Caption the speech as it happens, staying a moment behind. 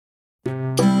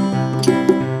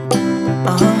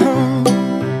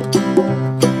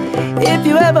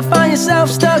ever find yourself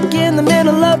stuck in the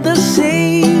middle of the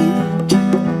sea,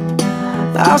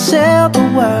 I'll sail the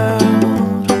world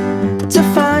to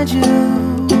find you.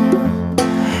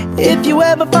 If you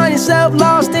ever find yourself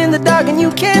lost in the dark and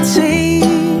you can't see,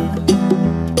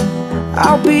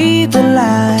 I'll be the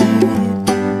light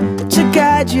to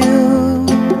guide you.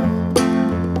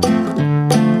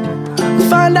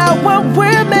 Find out what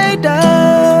we're made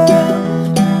of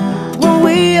when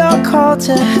we are called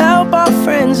to help our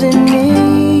friends in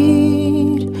need.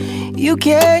 You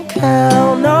can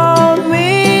count on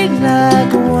me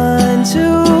like 1,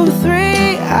 2,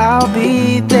 3, I'll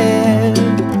be there.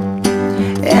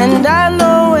 And I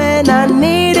know when I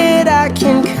need it, I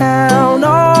can count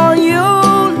on you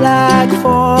like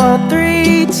 4,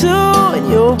 3, 2, and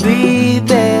you'll be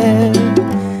there.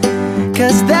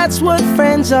 'Cause that's what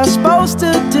friends are supposed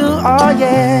to do, oh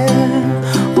yeah.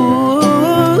 Ooh,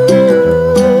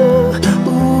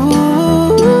 ooh,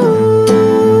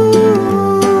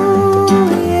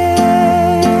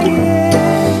 yeah,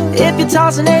 yeah. If you're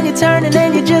tossing and you're turning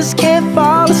and you just can't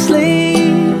fall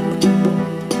asleep,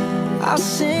 I'll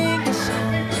sing a song.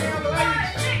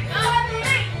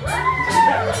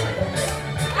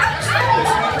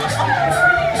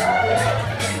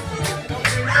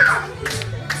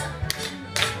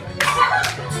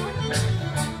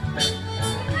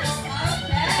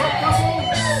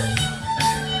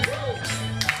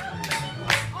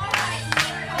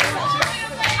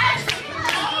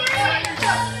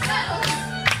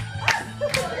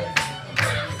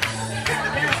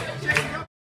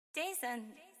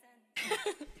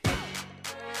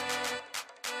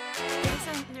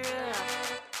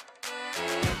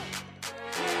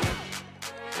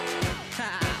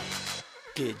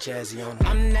 Get jazzy on.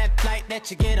 I'm that flight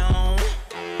that you get on,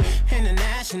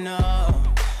 international,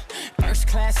 first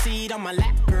class seat on my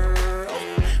lap, girl,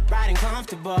 riding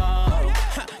comfortable.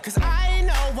 'Cause I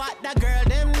know what that girl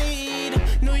them need.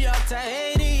 New York to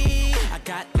Haiti, I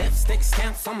got lipstick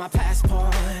stamps on my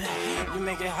passport. You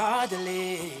make it hard to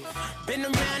leave. Been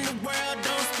around the world,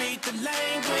 don't speak the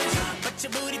language, but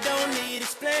your booty don't need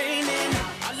explaining.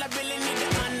 All I really need to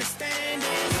understand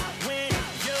is when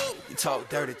you talk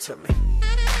dirty to me.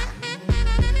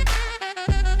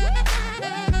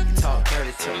 You talk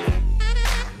dirty to me.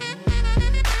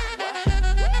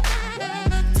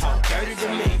 Talk dirty to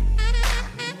me.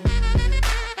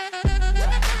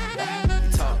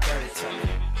 You talk dirty to me.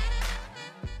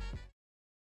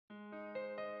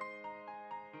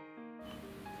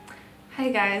 Hi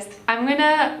guys, I'm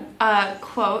gonna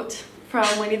quote from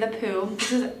Winnie the Pooh.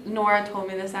 This is Nora told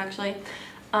me this actually,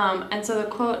 and so the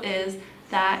quote is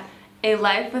that a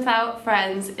life without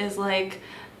friends is like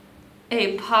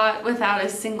a pot without a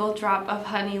single drop of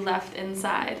honey left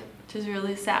inside, which is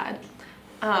really sad.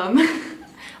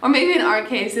 Or maybe in our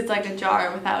case it's like a jar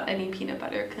without any peanut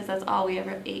butter because that's all we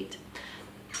ever ate.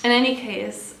 In any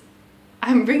case,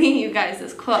 I'm bringing you guys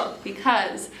this quote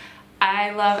because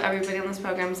I love everybody on this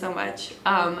program so much,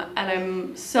 and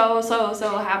I'm so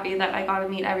happy that I got to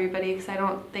meet everybody because I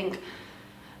don't think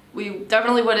we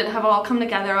definitely wouldn't have all come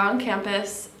together on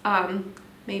campus.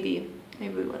 Maybe we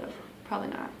would have, probably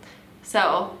not.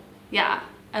 So yeah,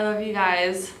 I love you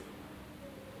guys.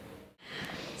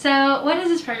 So what has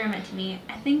this program meant to me?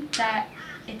 I think that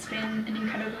it's been an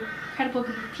incredible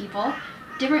group of people,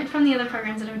 different from the other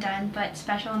programs that I've done, but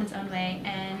special in its own way,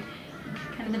 and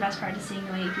kind of the best part is seeing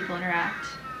the way people interact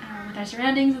with our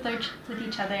surroundings, with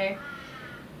each other.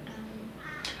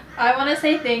 I want to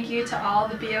say thank you to all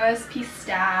the BOSP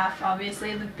staff,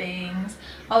 obviously the Bings,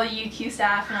 all the UQ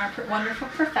staff and our wonderful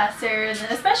professors,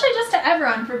 and especially just to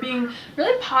everyone for being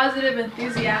really positive,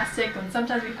 enthusiastic when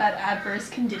sometimes we've had adverse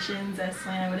conditions, as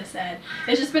Selena would have said.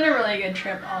 It's just been a really good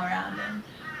trip all around, and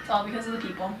it's all because of the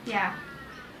people. Yeah.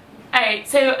 Alright,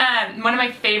 so one of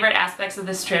my favorite aspects of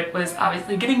this trip was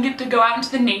obviously getting to go out into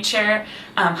the nature,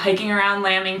 hiking around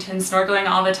Lamington, snorkeling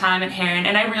all the time at Heron,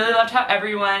 and I really loved how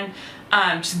everyone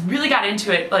just really got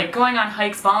into it, like going on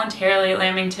hikes voluntarily at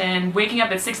Lamington, waking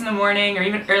up at 6 in the morning or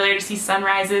even earlier to see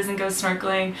sunrises and go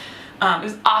snorkeling. It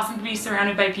was awesome to be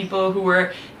surrounded by people who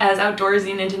were as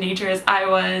outdoorsy and into nature as I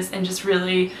was, and just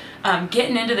really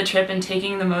getting into the trip and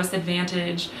taking the most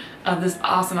advantage of this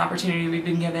awesome opportunity we've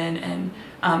been given, and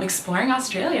exploring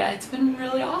Australia. It's been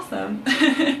really awesome.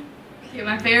 Yeah,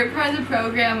 my favorite part of the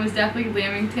program was definitely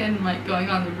Lamington, like going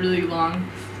on the really long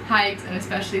hikes, and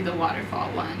especially the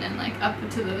waterfall one, and like up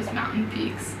to those mountain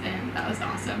peaks, and that was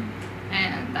awesome.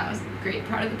 And that was a great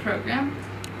part of the program.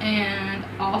 And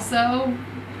also,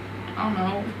 I don't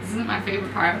know, this isn't my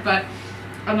favorite part, but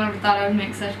I never thought I would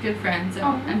make such good friends, and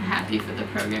I'm happy for the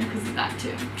program because of that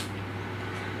too.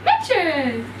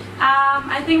 adventurous.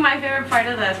 I think my favorite part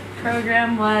of the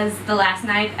program was the last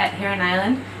night at Heron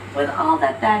Island with all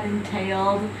that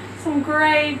entailed. Some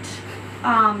great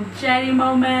jetty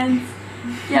moments.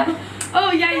 Yep.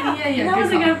 Oh yeah. That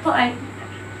was a good play.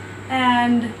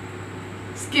 And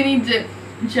Skinny dip,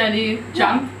 jetty,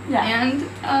 jump, and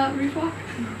reef walk.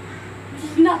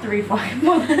 not the reef walk.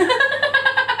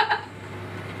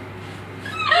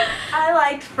 I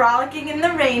liked frolicking in the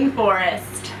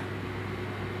rainforest.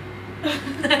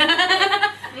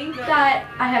 I think that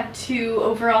I have two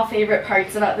overall favorite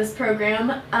parts about this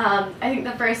program. I think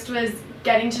the first was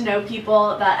getting to know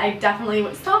people that I definitely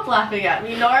would stop laughing at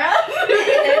me, Nora.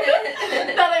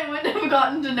 That I wouldn't have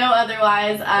gotten to know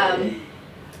otherwise,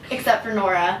 except for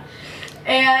Nora.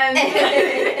 And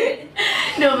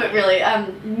no, but really,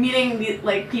 meeting the,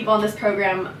 people in this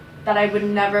program that I would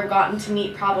never have gotten to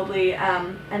meet probably,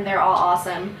 and they're all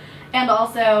awesome. And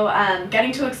also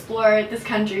getting to explore this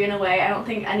country in a way I don't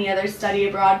think any other study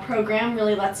abroad program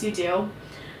really lets you do.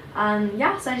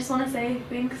 Yeah, so I just want to say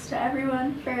thanks to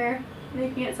everyone for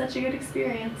making it such a good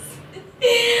experience.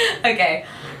 Okay,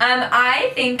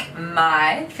 I think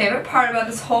my favorite part about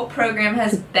this whole program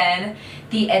has been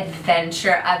the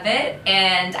adventure of it,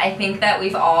 and I think that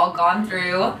we've all gone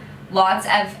through lots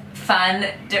of fun,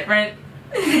 different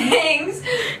things.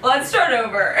 Let's start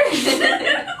over.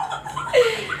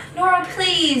 Nora,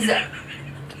 please.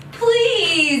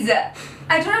 Please.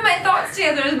 I don't have my thoughts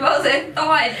together as well as I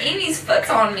thought, and Amy's foot's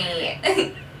on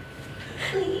me.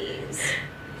 Please.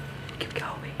 Keep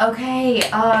going. Okay,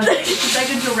 she's like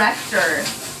a director.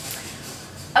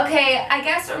 Okay, I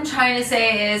guess what I'm trying to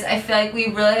say is I feel like we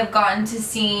really have gotten to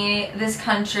see this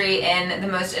country in the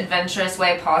most adventurous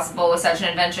way possible with such an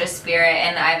adventurous spirit,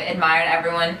 and I've admired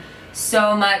everyone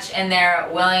so much in their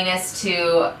willingness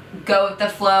to go with the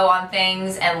flow on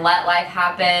things and let life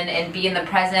happen and be in the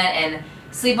present and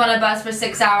sleep on a bus for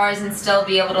 6 hours and still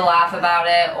be able to laugh about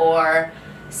it, or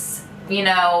you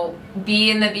know,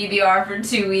 be in the BBR for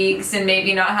 2 weeks and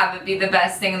maybe not have it be the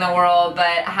best thing in the world,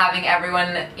 but having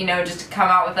everyone, you know, just come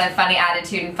out with a funny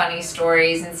attitude and funny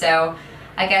stories. And so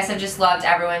I guess I've just loved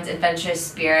everyone's adventurous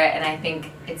spirit, and I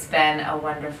think it's been a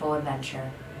wonderful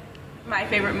adventure. My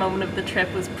favorite moment of the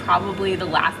trip was probably the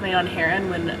last night on Heron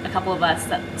when a couple of us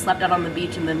slept out on the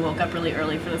beach and then woke up really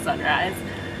early for the sunrise.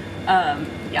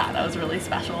 Yeah, that was really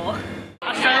special.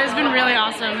 Australia's been really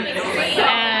awesome, and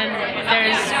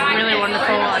there's really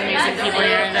wonderful, amazing people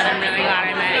here that I'm really glad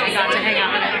I met and got to hang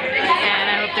out with, and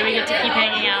I hope that we get to keep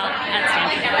hanging out at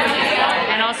Stanford.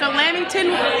 And also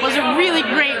Lamington was a really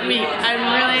great week. I'm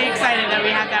really excited that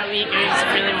we had that week. It was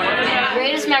really wonderful. The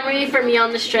greatest memory for me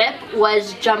on this trip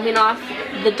was jumping off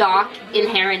the dock in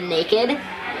Heron naked.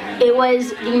 It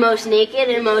was the most naked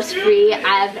and most free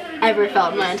I've ever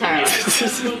felt in my entire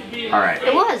life. Alright.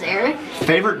 It was, Eric.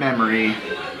 Favorite memory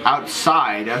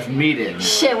outside of meeting.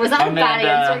 Shit, was that a bad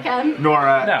answer, Ken?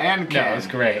 Nora and Ken. No, it was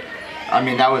great. I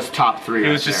mean, that was top 3.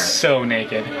 It was just so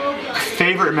naked.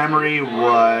 Favorite memory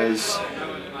was...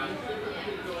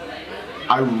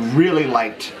 I really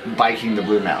liked biking the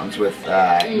Blue Mountains with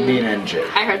Nina and Jake.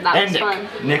 I heard that and was Nick.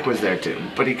 fun. Nick was there too,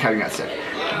 but he kind of got sick.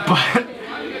 But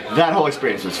that whole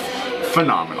experience was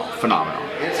phenomenal, phenomenal.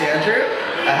 It's Andrew.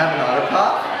 I have an otter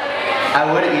pop.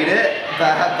 I would eat it, but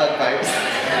I have bug bites.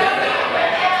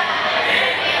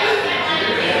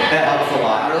 It helps a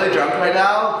lot. I'm really drunk right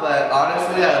now, but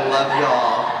honestly, I love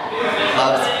y'all.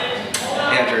 Loves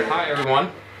Andrew. Hi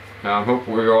everyone. I hope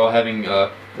we're all having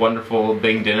a wonderful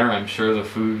big dinner. I'm sure the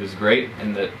food is great,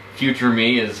 and that future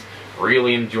me is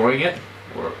really enjoying it.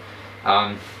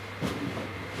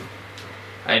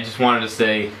 I just wanted to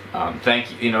say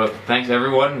thanks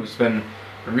everyone. It's been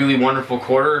a really wonderful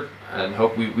quarter, and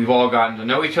hope we've all gotten to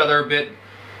know each other a bit.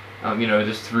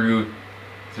 Just through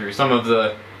some of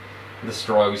the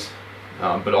struggles,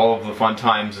 but all of the fun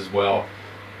times as well.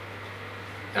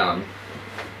 I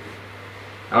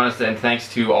want to say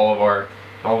thanks to all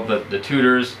of the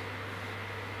tutors.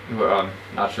 Who I'm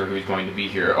not sure who's going to be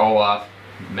here. Olaf,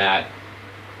 Matt,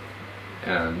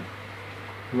 and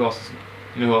who else?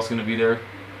 You know who else is going to be there?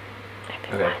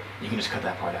 Okay, you can just cut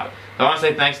that part out. So I want to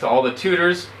say thanks to all the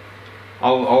tutors,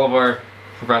 all of our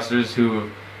professors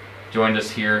who joined us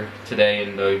here today,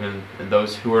 and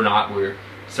those who are not. We're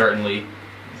certainly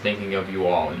thinking of you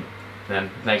all, and then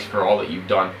thanks for all that you've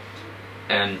done.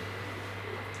 And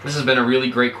this has been a really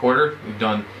great quarter. We've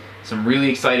done some really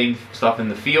exciting stuff in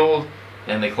the field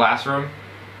and the classroom.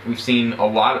 We've seen a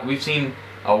lot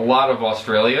of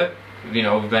Australia.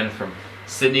 We've been from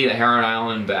Sydney to Heron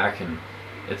Island and back, and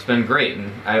it's been great.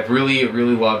 And I've really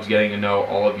loved getting to know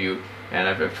all of you, and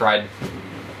I've tried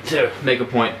to make a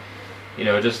point,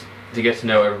 just to get to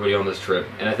know everybody on this trip,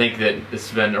 and I think that this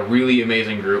has been a really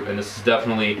amazing group, and this is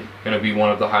definitely going to be one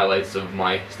of the highlights of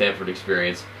my Stanford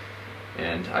experience,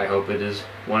 and I hope it is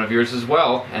one of yours as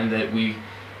well, and that we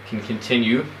can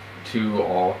continue to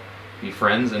all be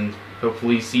friends and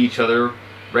hopefully see each other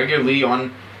regularly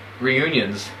on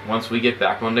reunions once we get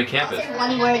back onto campus.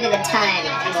 One word at a time.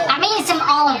 I mean some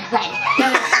olive bread.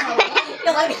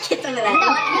 No, let me get some of that.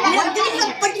 No, this is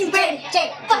fucking bread.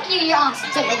 Jay, fuck you, you're awesome.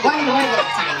 So one word at a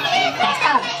time.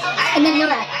 And then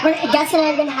Nora, Gus and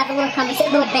I are gonna have a little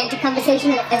conversation, little banter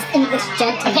conversation as English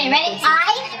gentlemen. Okay, ready?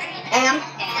 I am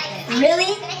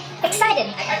really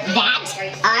excited that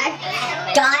I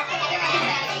got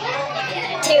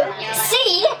to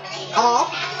see all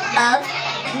of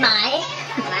my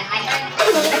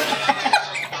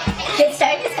good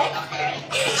start, good start.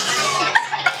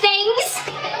 Things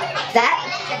that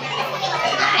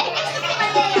I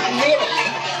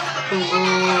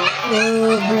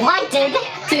really wanted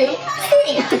to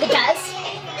see because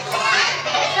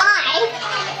I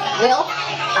will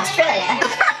Australia.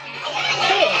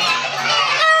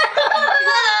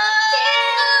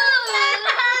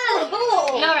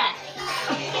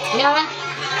 Nora,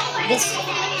 this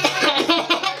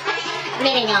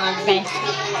meeting on friend.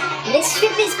 This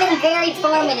trip has been very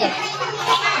formative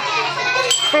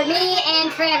for me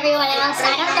and for everyone else.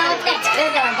 I don't know if that's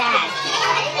good or bad,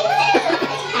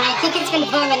 and I think it's been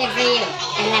formative for you,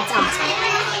 and that's awesome.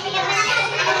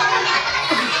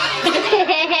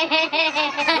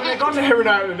 When I got to Heron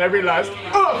Island, I realized,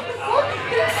 oh,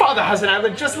 Father has an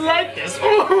island just like this.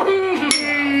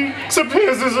 Sir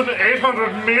Piers isn't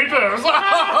 800 meters.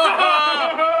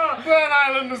 That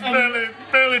island is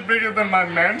barely bigger than my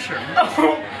mansion.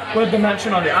 Well, the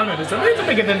mansion on the island is a little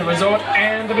bigger than the resort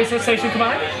and the business station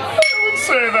combined. I would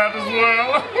say that as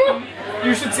well.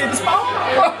 You should see the spa.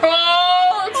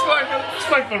 Oh, it's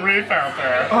like the reef out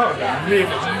there. Oh, the reef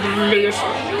is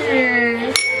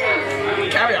delicious.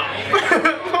 Carry on.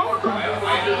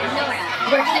 Nora,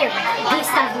 we're here in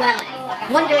Gustav Lille,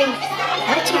 wondering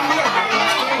what did you hear about the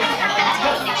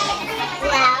Australian today?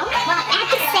 Well, I have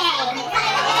to say,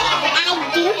 I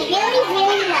do really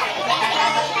love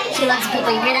it. She loves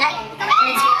people, you hear that? And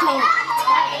it's cool.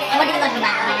 What do you love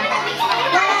about her?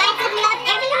 Well, I could love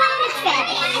everyone on the trip,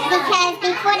 because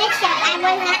before the trip, I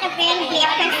was not a very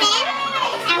weird person.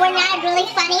 I was not a really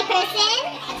funny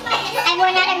person. I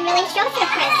was not a really social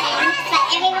person, but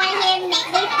everyone here made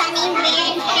me funny,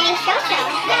 weird, and social.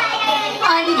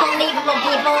 Unbelievable,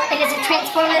 people. It is a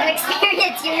transformative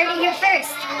experience. You heard it here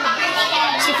first.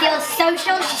 She feels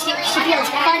social. She feels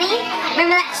funny.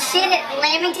 Remember that shit at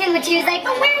Lamington when she was like,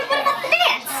 oh, what about the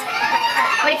dance?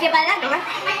 What do you feel about that, Nora?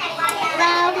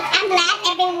 Well, I'm glad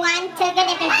everyone took it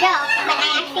as a joke, but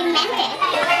I actually meant it.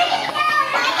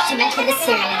 She meant it as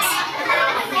serious.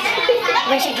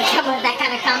 Wish I could come up with that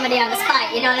kind of comedy on the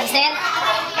spot, you know what I'm saying?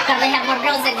 Probably have more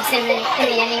girls interested in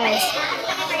me anyways.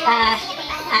 I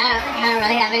don't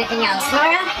really have anything else.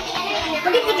 Nora,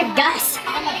 what do you think of Gus?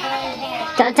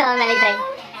 Don't tell him anything.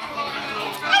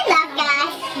 I love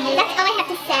Gus. That's all I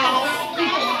have to say.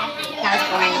 That was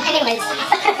boring. Anyways,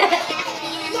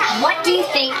 what do you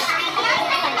think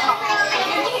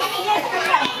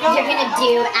you're gonna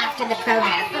do after the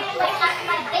program?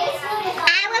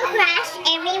 I will crash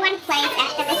everyone's place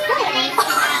after this program.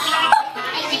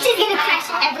 She's gonna crash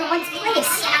everyone's place.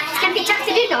 It's gonna be tough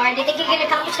to do, Nora. Do you think you're gonna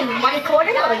accomplish in 1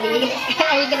 quarter, or are you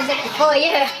gonna take the full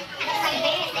year?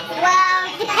 Well,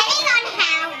 depending on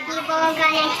how people are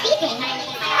gonna treat me.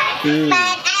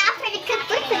 But I offer to cook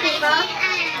food for people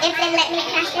if they let me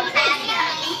crash their place.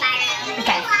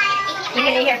 Okay. You're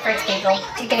gonna hear first, people.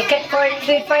 She's gonna cook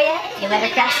food for you. You let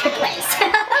her crash your place.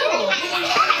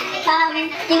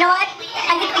 You know what?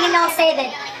 I think we can all say that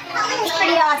it's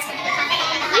pretty awesome.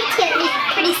 It's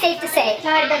pretty safe to say.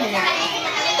 No, it doesn't matter.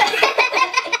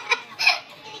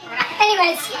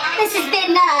 Anyways, this has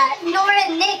been Nora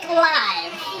and Nick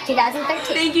Live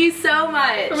 2013. Thank you so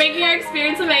much for making our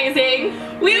experience amazing.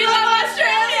 We love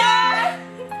Australia!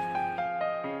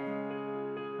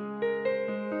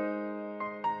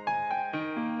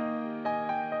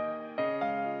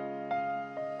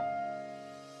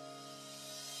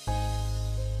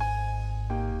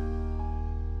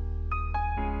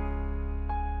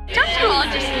 Don't you all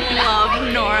just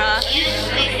love Nora?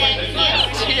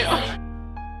 Too.